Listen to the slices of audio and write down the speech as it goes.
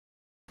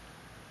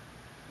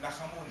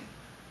נחmoני,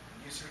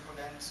 new circle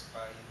dance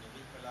by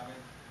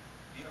Mlmed.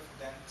 Beautiful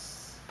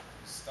dance.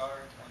 We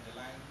start on the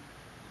line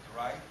with the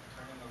right,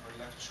 turning over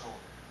left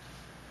shoulder.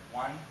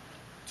 1,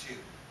 2,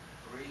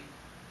 3,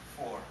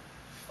 4,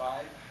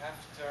 5. Half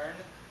turn,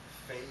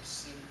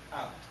 facing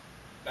out.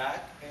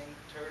 Back and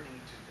turning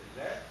to the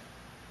left.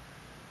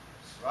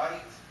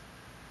 Right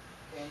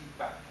and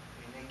back.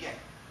 And again.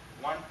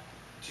 1,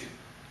 2,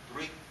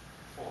 3,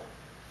 4,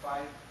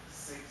 5,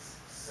 6,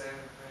 7,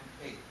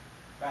 8.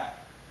 Back,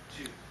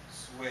 2,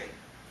 sway,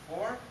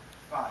 4,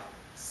 5,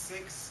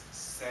 6,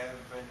 7,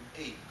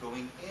 8.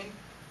 Going in,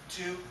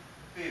 2,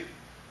 pivot.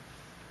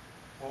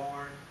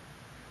 Forward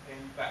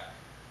and back.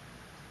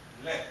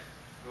 Left,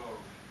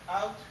 going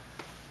out,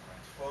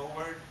 right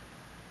forward,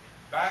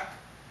 and back,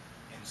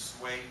 and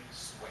sway,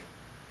 sway.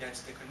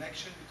 That's the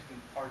connection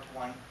between part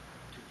 1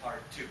 to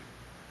part 2.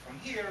 From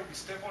here, we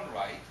step on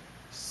right,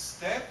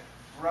 step,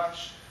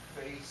 brush,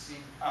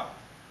 facing out.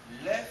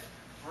 Left,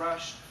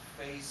 brush,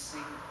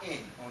 facing in.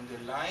 On the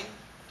line,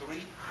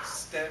 3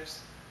 steps,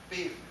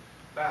 pivot.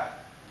 Back,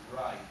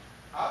 right,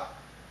 up,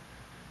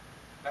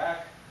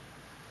 back,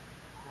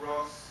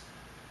 cross,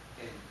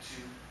 and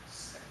 2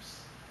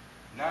 steps.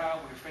 Now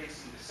we're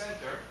facing the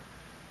center,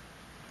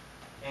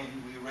 and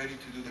we're ready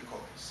to do the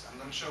chorus. I'm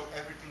going to show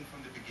everything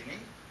from the beginning.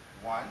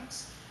 1,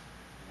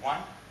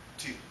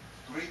 2,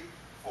 3,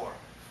 4,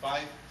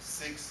 5,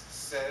 6,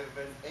 7,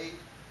 8.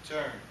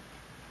 Turn.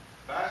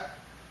 Back,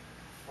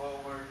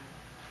 forward,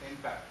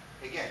 and back.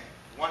 Again.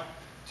 1,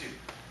 2,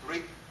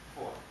 3,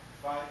 4,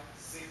 5,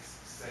 6,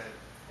 7,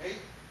 8.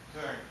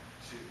 Turn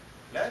to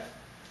left,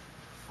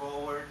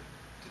 forward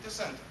to the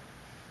center.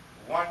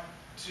 1,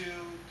 2,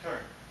 turn.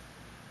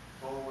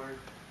 Forward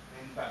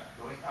and back.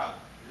 Going out.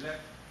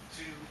 Left,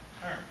 2,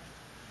 turn.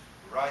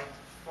 Right,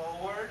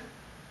 forward.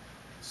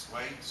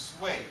 Sway,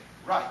 sway.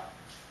 Right.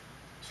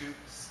 2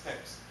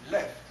 steps.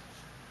 Left.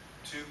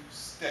 2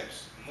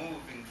 steps.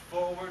 Moving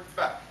forward,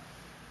 back.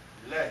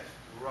 Left,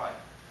 right,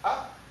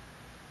 up.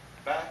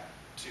 Back,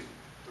 2,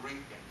 3,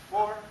 and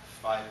 4,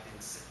 5,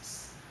 and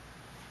 6.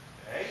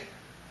 Okay?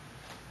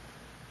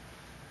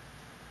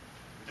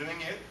 We're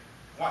doing it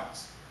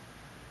once.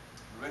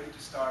 We're ready to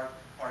start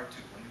part 2.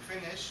 When you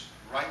finish,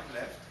 right,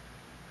 left,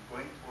 you're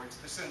going towards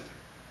the center.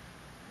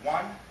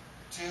 1,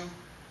 2,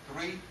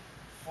 3,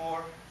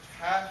 4,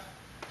 half,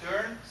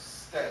 turn,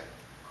 step,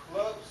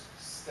 close,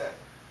 step,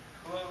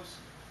 close,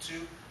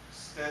 2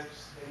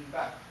 steps and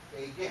back.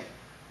 Again,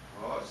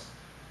 cross,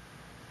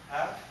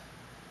 half,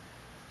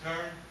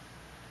 turn,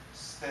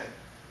 step,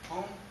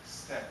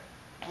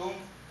 boom,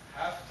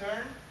 half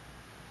turn,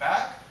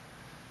 back,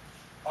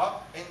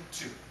 up, and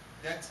 2.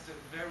 That's the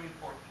very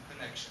important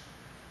connection.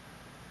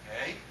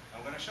 Okay?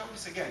 I'm going to show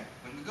this again.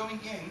 When we're going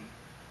in,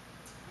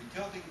 we're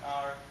tilting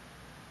our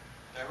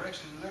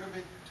direction a little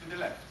bit to the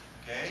left.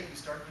 Okay? We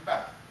start with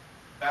back.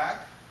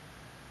 Back,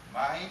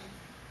 mind,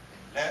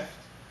 and left,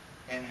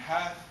 and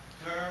half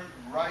turn,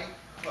 right,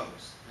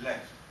 close,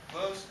 left,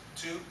 close,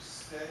 2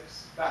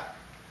 steps back.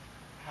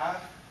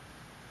 Half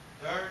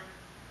turn to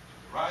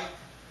the right,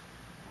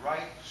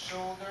 right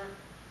shoulder,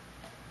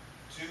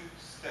 2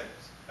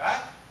 steps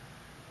back.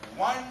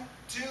 1,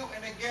 2,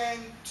 and again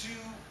 2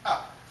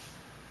 up.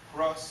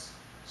 Cross,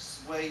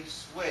 sway,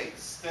 sway.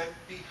 Step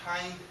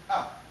behind,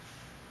 up.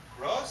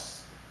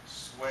 Cross,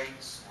 sway,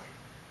 sway.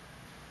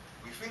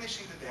 We're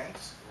finishing the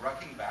dance,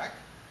 rocking back,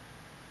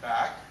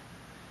 back,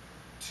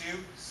 2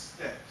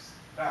 steps,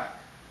 back,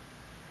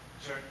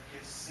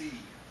 jerky,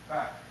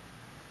 back,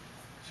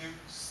 2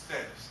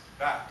 steps,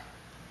 back,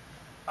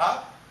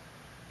 up,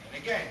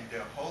 and again,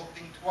 the whole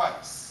thing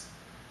twice.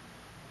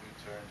 We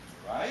turn to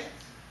the right,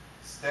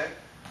 step,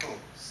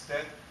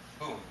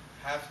 boom,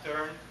 half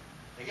turn,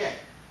 again.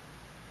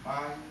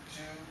 1,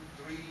 2,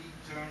 3,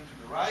 turn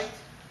to the right,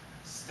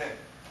 step,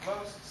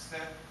 close,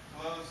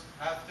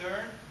 half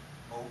turn,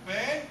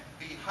 open,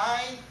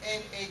 behind,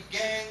 and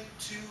again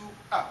 2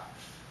 up.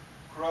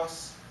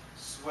 Cross,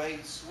 sway,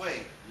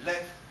 sway.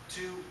 Left,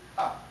 2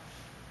 up.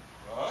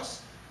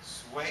 Cross,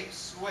 sway,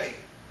 sway.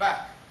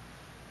 Back.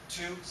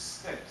 2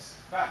 steps.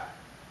 Back.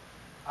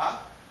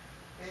 Up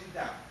and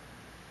down.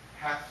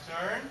 Half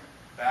turn.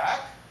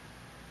 Back.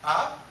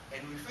 Up.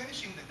 And we're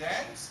finishing the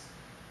dance.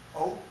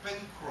 Open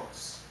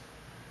cross.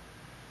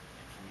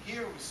 And from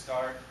here we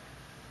start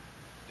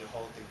the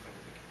whole thing from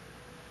the beginning.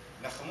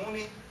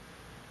 נחמוני,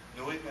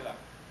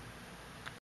 מלמד.